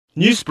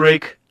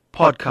Newsbreak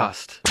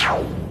Podcast.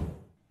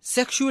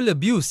 Sexual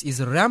abuse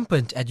is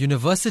rampant at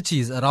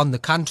universities around the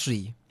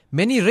country.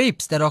 Many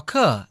rapes that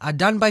occur are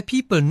done by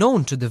people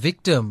known to the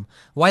victim,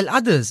 while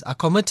others are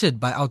committed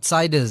by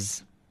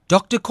outsiders.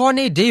 Dr.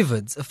 Corne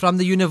Davids from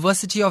the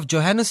University of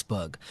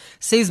Johannesburg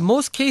says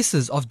most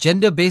cases of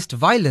gender-based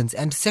violence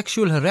and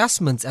sexual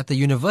harassments at the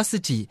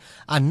university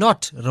are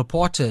not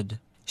reported.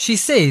 She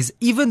says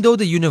even though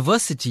the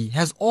university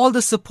has all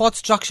the support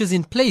structures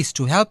in place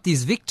to help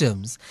these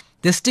victims,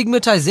 the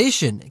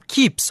stigmatization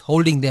keeps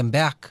holding them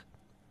back.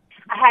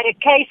 I had a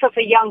case of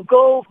a young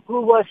girl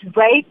who was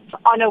raped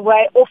on her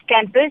way off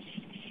campus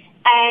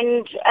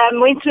and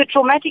went through a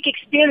traumatic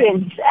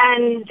experience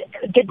and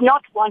did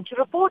not want to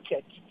report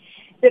it.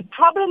 The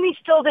problem is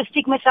still the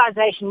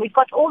stigmatization. We've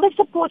got all the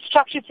support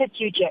structures at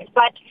UJ,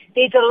 but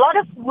there's a lot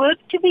of work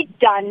to be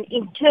done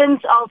in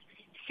terms of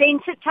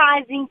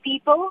sensitizing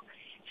people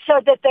so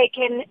that they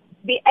can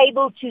be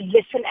able to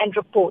listen and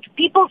report.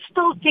 People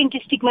still tend to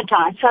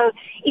stigmatize. So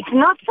it's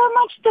not so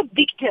much the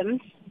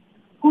victims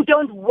who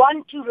don't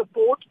want to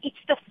report, it's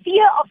the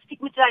fear of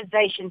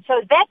stigmatization.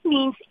 So that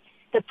means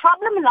the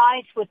problem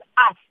lies with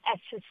us as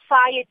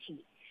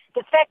society.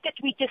 The fact that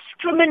we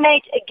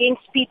discriminate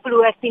against people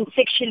who have been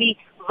sexually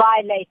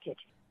violated.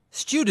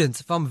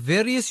 Students from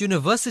various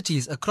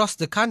universities across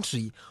the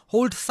country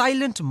hold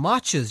silent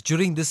marches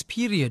during this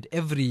period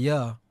every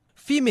year.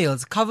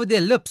 Females cover their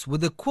lips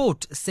with a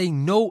quote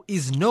saying no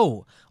is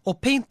no, or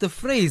paint the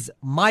phrase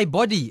my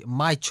body,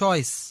 my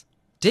choice.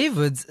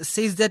 Davids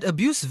says that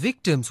abuse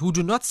victims who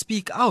do not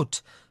speak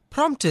out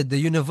prompted the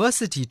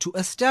university to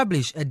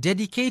establish a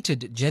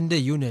dedicated gender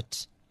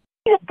unit.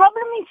 The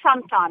problem is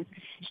sometimes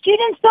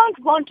students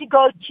don't want to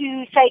go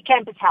to, say,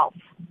 campus health.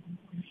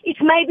 It's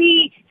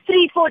maybe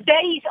 3-4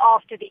 days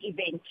after the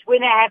event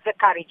when they have the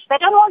courage. They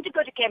don't want to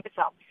go to campus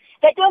health.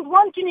 They don't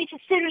want to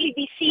necessarily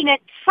be seen at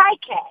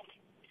psychiatrists.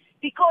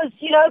 Because,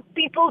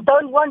 people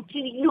don't want to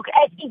look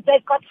at if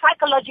they've got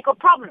psychological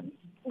problems.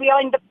 We are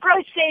in the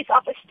process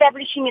of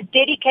establishing a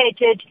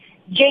dedicated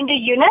gender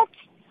unit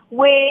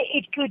where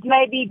it could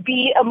maybe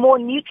be a more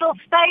neutral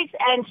space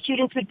and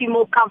students would be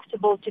more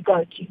comfortable to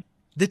go to.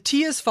 The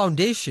Tears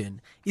Foundation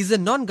is a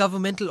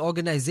non-governmental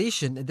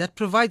organization that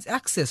provides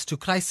access to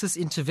crisis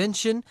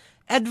intervention,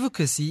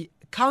 advocacy,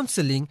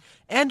 counseling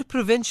and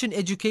prevention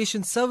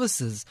education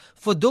services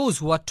for those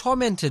who are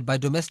tormented by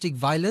domestic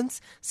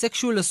violence,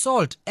 sexual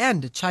assault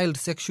and child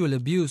sexual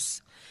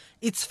abuse.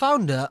 Its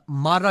founder,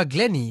 Mara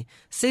Glennie,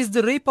 says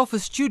the rape of a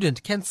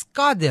student can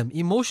scar them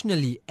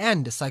emotionally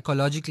and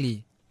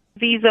psychologically.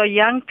 These are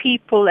young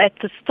people at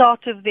the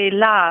start of their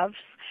lives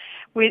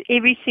where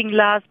everything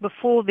lies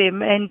before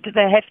them and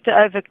they have to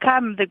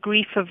overcome the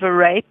grief of a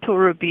rape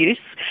or abuse.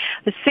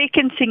 The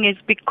second thing is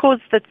because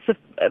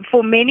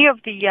for many of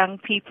the young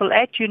people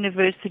at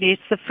university,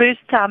 it's the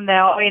first time they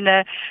are in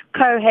a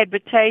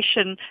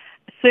cohabitation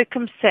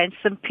circumstance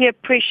and peer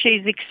pressure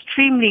is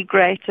extremely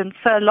great, and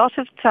so a lot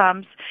of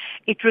times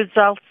it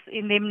results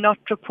in them not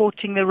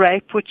reporting the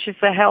rape, which is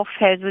a health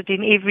hazard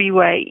in every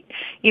way,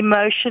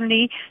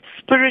 emotionally,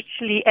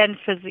 spiritually and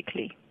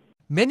physically.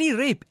 Many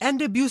rape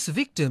and abuse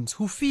victims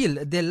who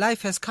feel their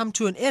life has come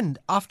to an end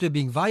after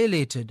being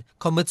violated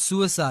commit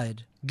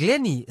suicide.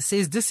 Glennie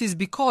says this is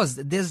because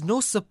there's no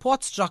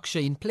support structure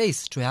in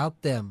place to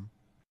help them.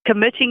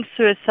 Committing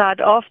suicide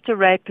after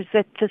rape is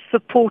that the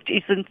support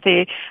isn't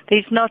there.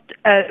 There's not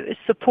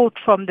support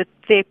from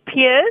their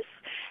peers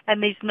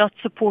and there's not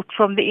support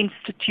from the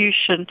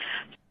institution.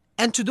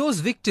 And to those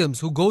victims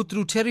who go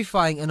through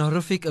terrifying and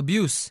horrific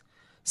abuse,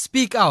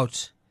 speak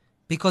out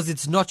because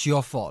it's not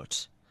your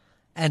fault.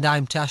 And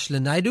I'm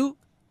Tashlan Naidoo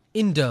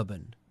in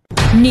Durban.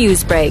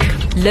 Newsbreak,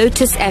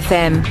 Lotus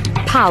FM,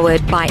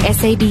 powered by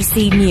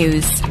SABC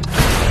News.